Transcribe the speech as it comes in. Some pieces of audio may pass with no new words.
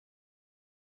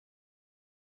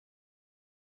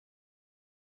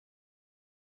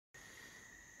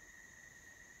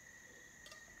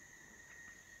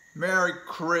Merry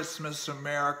Christmas,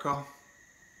 America,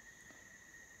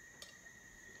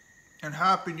 and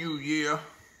Happy New Year.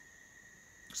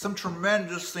 Some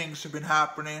tremendous things have been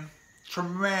happening.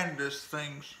 Tremendous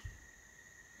things.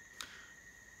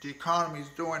 The economy is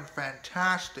doing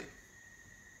fantastic.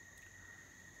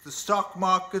 The stock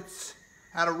market's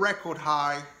at a record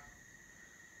high.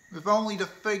 If only the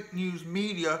fake news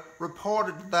media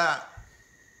reported that.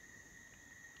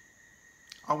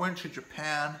 I went to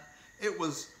Japan. It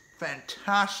was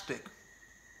fantastic.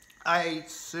 I ate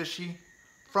sushi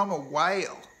from a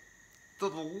whale.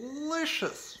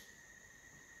 Delicious.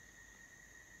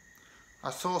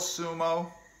 I saw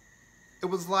sumo. It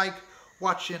was like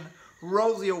watching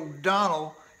Rosie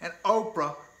O'Donnell and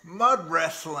Oprah mud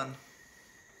wrestling.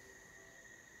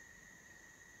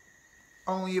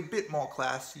 Only a bit more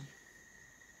classy.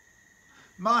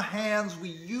 My hands were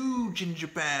huge in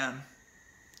Japan.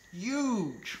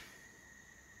 Huge.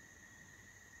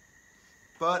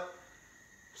 But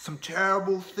some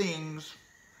terrible things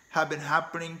have been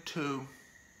happening too.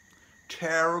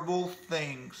 Terrible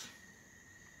things.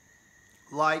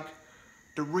 Like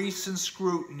the recent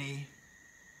scrutiny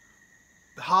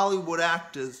the Hollywood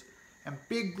actors and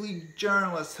big league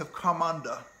journalists have come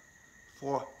under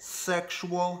for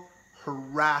sexual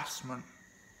harassment.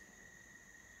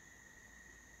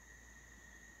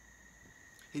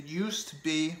 It used to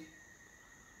be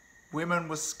women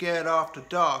were scared after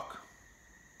dark.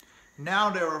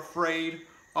 Now they're afraid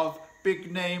of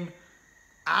big name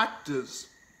actors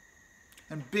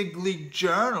and big league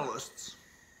journalists.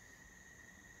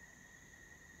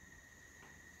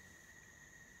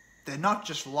 They're not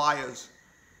just liars,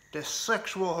 they're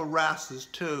sexual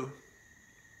harassers too.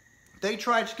 They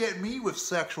tried to get me with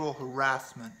sexual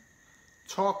harassment.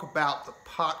 Talk about the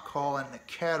pot calling the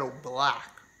kettle black.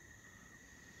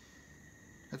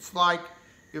 It's like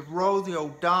if Rosie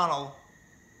O'Donnell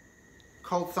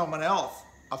called someone else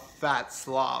a fat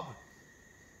slob.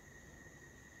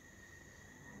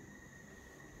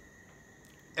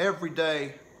 Every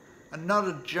day,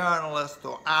 another journalist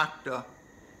or actor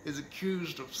is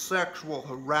accused of sexual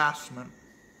harassment.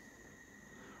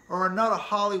 Or another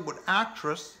Hollywood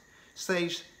actress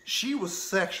says she was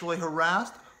sexually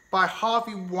harassed by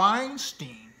Harvey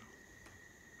Weinstein.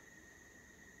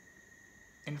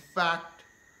 In fact,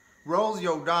 Rosie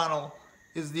O'Donnell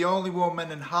is the only woman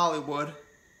in Hollywood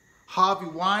Harvey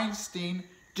Weinstein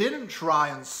didn't try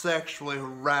and sexually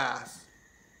harass.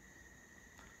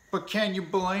 But can you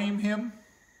blame him?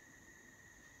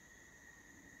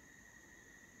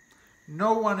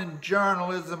 No one in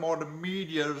journalism or the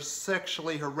media is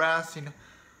sexually harassing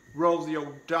Rosie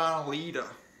O'Donnell either.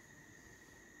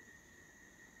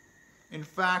 In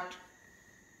fact,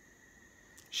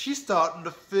 she's starting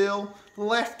to feel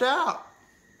left out.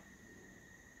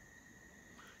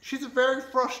 She's a very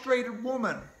frustrated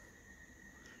woman.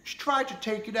 She tried to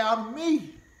take it out of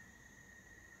me.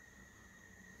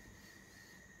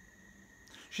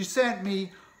 She sent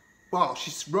me,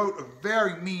 she wrote a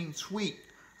very mean tweet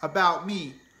about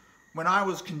me when I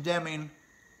was condemning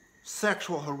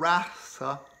sexual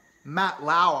harasser Matt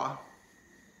Lauer.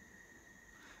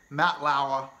 Matt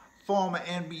Lauer, former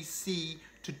NBC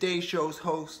Today Show's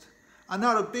host,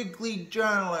 another big league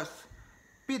journalist,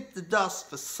 bit the dust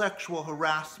for sexual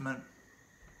harassment.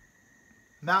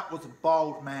 Matt was a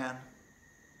bald man.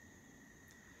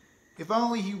 If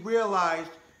only he realized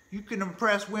you can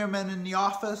impress women in the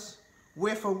office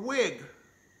with a wig.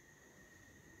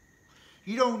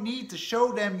 You don't need to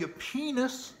show them your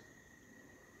penis.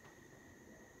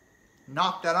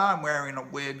 Not that I'm wearing a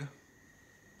wig.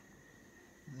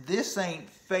 This ain't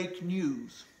fake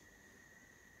news.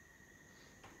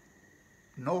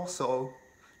 And also,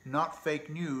 not fake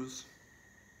news.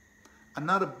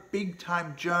 Another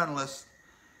big-time journalist,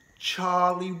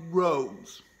 Charlie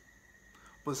Rose,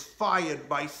 was fired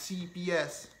by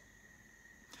CBS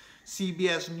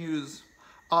News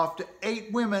after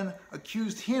 8 women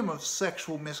accused him of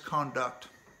sexual misconduct.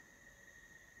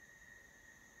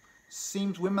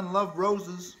 Seems women love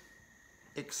roses,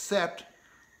 except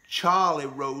Charlie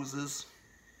Roses.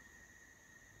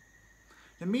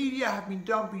 The media have been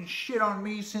dumping shit on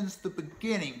me since the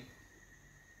beginning.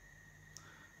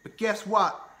 But guess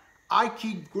what? I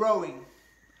keep growing.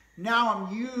 Now I'm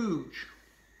huge.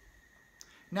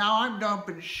 Now I'm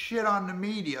dumping shit on the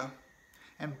media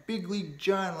and big league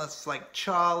journalists like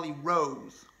Charlie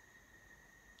Rose.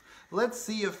 Let's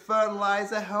see if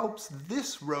fertilizer helps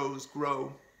this rose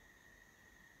grow.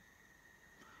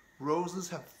 Roses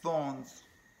have thorns.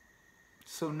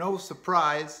 So no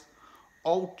surprise,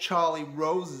 old Charlie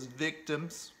Rose's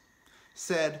victims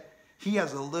said he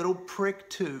has a little prick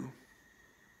too.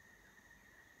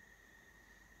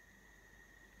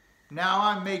 Now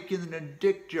I'm making the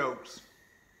dick jokes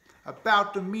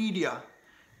about the media.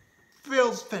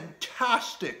 Feels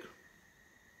fantastic.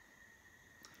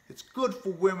 It's good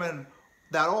for women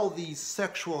that all these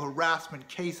sexual harassment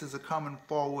cases are coming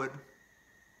forward.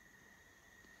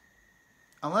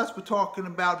 Unless we're talking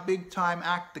about big-time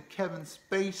actor Kevin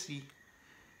Spacey,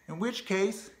 in which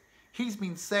case he's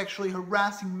been sexually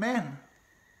harassing men.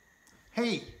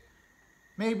 Hey,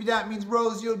 maybe that means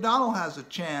Rosie O'Donnell has a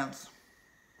chance.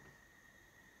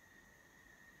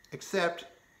 Except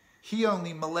he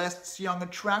only molests young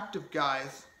attractive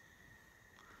guys.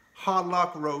 Hard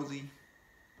luck, Rosie.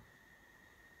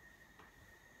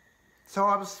 So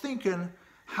I was thinking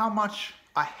how much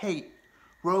I hate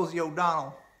Rosie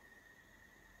O'Donnell.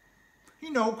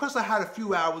 You know, because I had a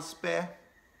few hours spare.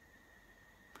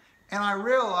 And I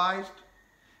realized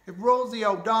if Rosie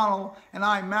O'Donnell and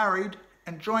I married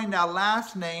and joined our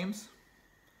last names,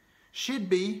 she'd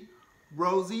be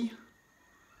Rosie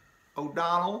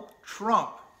O'Donnell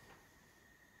Trump.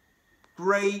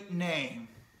 Great name.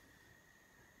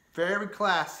 Very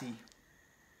classy.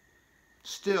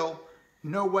 Still,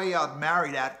 no way I'd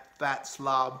marry that fat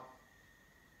slob.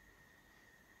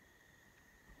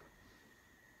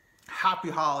 Happy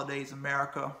holidays,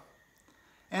 America.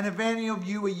 And if any of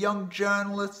you are young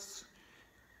journalists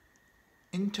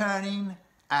interning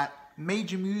at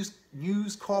major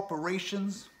news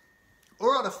corporations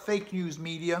or other fake news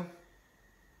media,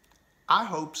 I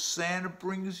hope Santa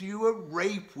brings you a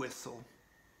rape whistle.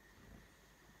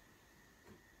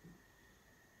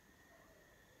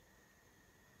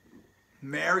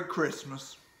 Merry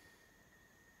Christmas.